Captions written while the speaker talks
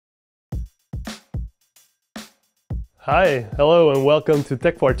Hi, hello and welcome to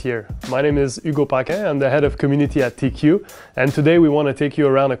TechQuartier's. My name is Hugo Paquin, I'm the head of community at TQ, and today we want to take you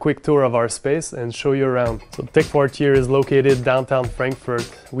around a quick tour of our space and show you around. So TechQuartier's is located downtown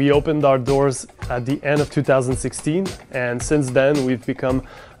Frankfurt. We opened our doors at the end of 2016, and since then we've become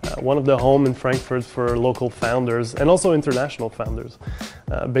one of the home in Frankfurt for local founders and also international founders.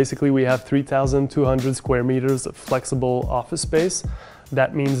 Basically we have 3,200 square meters of flexible office space.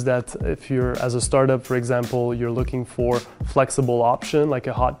 That means that if you're, as a startup, for example, you're looking for flexible option like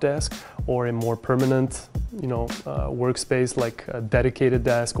a hot desk or a more permanent, workspace like a dedicated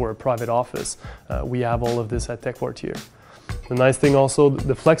desk or a private office, we have all of this at TechQuartier's. The nice thing also,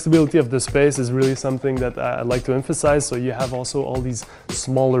 the flexibility of the space is really something that I'd like to emphasize. So you have also all these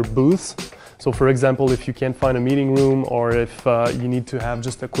smaller booths. So for example, if you can't find a meeting room or if you need to have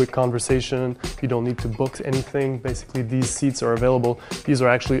just a quick conversation, you don't need to book anything, basically these seats are available. These are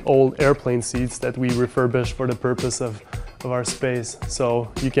actually old airplane seats that we refurbish for the purpose of our space.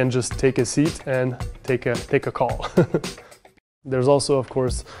 So you can just take a seat and take a call. There's also, of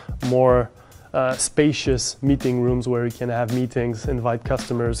course, more spacious meeting rooms where you can have meetings, invite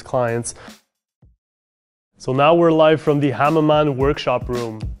customers, clients. So now we're live from the Hammerman workshop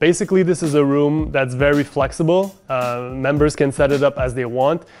room. Basically, this is a room that's very flexible. Members can set it up as they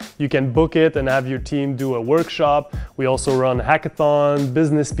want. You can book it and have your team do a workshop. We also run hackathon,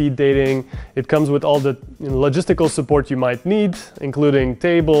 business speed dating. It comes with all the logistical support you might need, including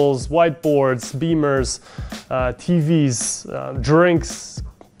tables, whiteboards, beamers, TVs, drinks,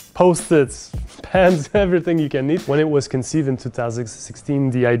 Post-its, pens, everything you can need. When it was conceived in 2016,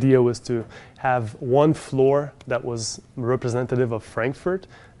 the idea was to have one floor that was representative of Frankfurt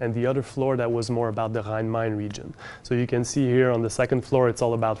and the other floor that was more about the Rhine-Main region. So you can see here on the second floor, it's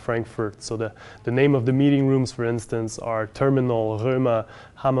all about Frankfurt. So the name of the meeting rooms, for instance, are Terminal, Römer,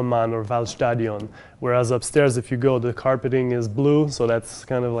 Hammerman or Waldstadion. Whereas upstairs, if you go, the carpeting is blue. So that's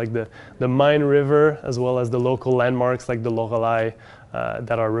kind of like the Main River, as well as the local landmarks like the Lorelei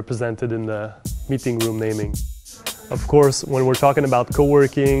that are represented in the meeting room naming. Of course, when we're talking about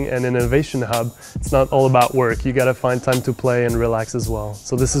co-working and an innovation hub, it's not all about work. You gotta find time to play and relax as well.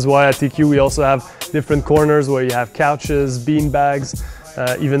 So this is why at TQ we also have different corners where you have couches, bean bags,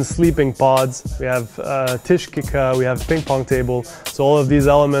 even sleeping pods. We have Tischkicker, we have ping pong table. So all of these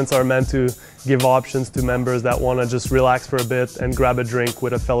elements are meant to give options to members that want to just relax for a bit and grab a drink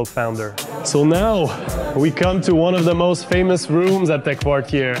with a fellow founder. So now we come to one of the most famous rooms at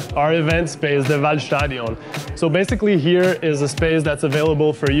TechQuartier's, our event space, the Waldstadion. So basically here is a space that's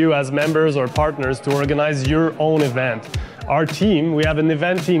available for you as members or partners to organize your own event. Our team, we have an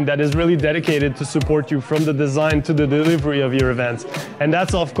event team that is really dedicated to support you from the design to the delivery of your events. And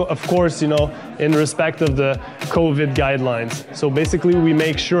that's of course, in respect of the COVID guidelines. So basically we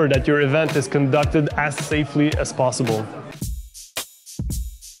make sure that your event is conducted as safely as possible.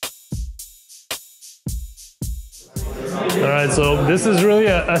 All right, so this is really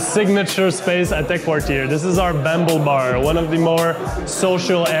a signature space at TechQuartier's. This is our Bamble Bar, one of the more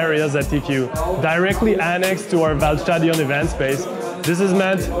social areas at TQ. Directly annexed to our Waldstadion event space. This is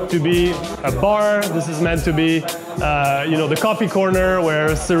meant to be a bar. This is meant to be, the coffee corner where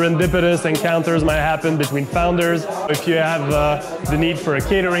serendipitous encounters might happen between founders. If you have the need for a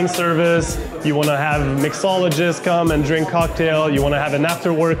catering service, you want to have mixologists come and drink cocktail, you want to have an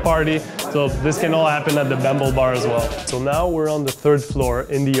after-work party, so this can all happen at the Bamble Bar as well. So now we're on the third floor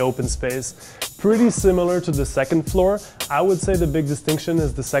in the open space. Pretty similar to the second floor. I would say the big distinction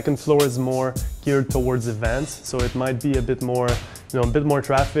is the second floor is more geared towards events, so it might be a bit more, a bit more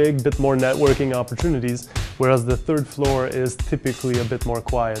traffic, a bit more networking opportunities, whereas the third floor is typically a bit more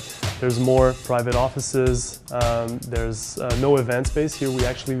quiet. There's more private offices, there's no event space. Here we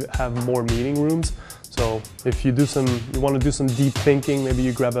actually have more meeting rooms. So if you want to do some deep thinking, maybe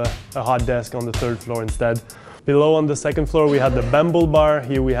you grab a hot desk on the third floor instead. Below on the second floor we have the Bamble Bar,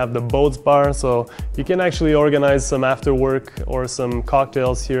 here we have the Boats Bar, so you can actually organize some after work or some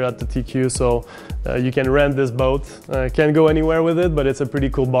cocktails here at the TQ, so you can rent this boat. Can't go anywhere with it, but it's a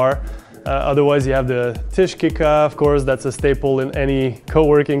pretty cool bar. Otherwise you have the Tischkicker, of course, that's a staple in any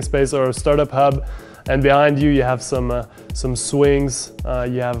co-working space or startup hub. And behind you you have some swings,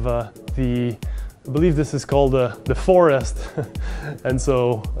 you have I believe this is called the forest. And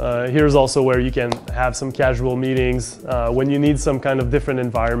so here's also where you can have some casual meetings. When you need some kind of different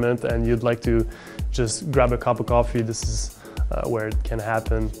environment and you'd like to just grab a cup of coffee, this is where it can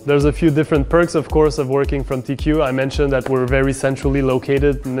happen. There's a few different perks, of course, of working from TQ. I mentioned that we're very centrally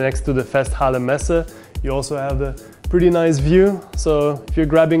located next to the Festhalle Messe You also have the pretty nice view. So if you're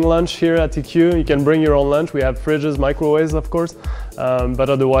grabbing lunch here at TQ, you can bring your own lunch. We have fridges, microwaves, of course, but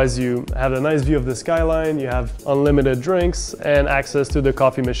otherwise you have a nice view of the skyline. You have unlimited drinks and access to the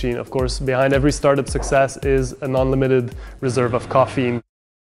coffee machine. Of course, behind every startup success is an unlimited reserve of caffeine.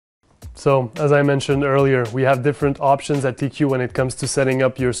 So, as I mentioned earlier, we have different options at TQ when it comes to setting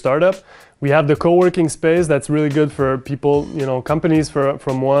up your startup. We have the co-working space that's really good for people, companies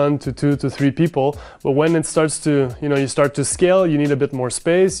from 1 to 2 to 3 people. But when it starts to, you start to scale, you need a bit more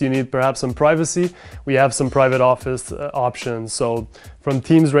space, you need perhaps some privacy. We have some private office options. So from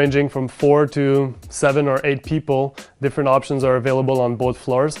teams ranging from 4 to 7 or 8 people, different options are available on both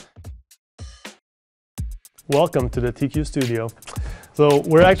floors. Welcome to the TQ studio. So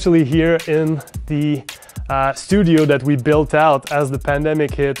we're actually here in the studio that we built out as the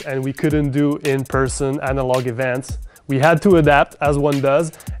pandemic hit and we couldn't do in-person analog events. We had to adapt, as one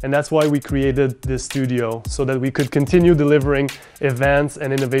does, and that's why we created this studio, so that we could continue delivering events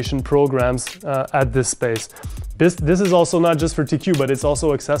and innovation programs at this space. This is also not just for TQ, but it's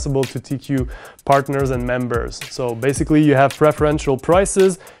also accessible to TQ partners and members. So basically you have preferential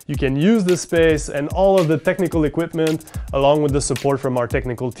prices, you can use the space and all of the technical equipment along with the support from our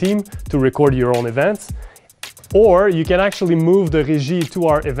technical team to record your own events. Or you can actually move the regie to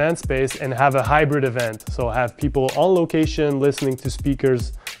our event space and have a hybrid event. So have people on location listening to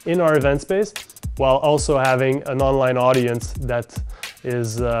speakers in our event space while also having an online audience that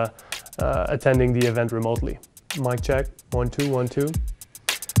is attending the event remotely. Mic check, 1, 2, 1, 2.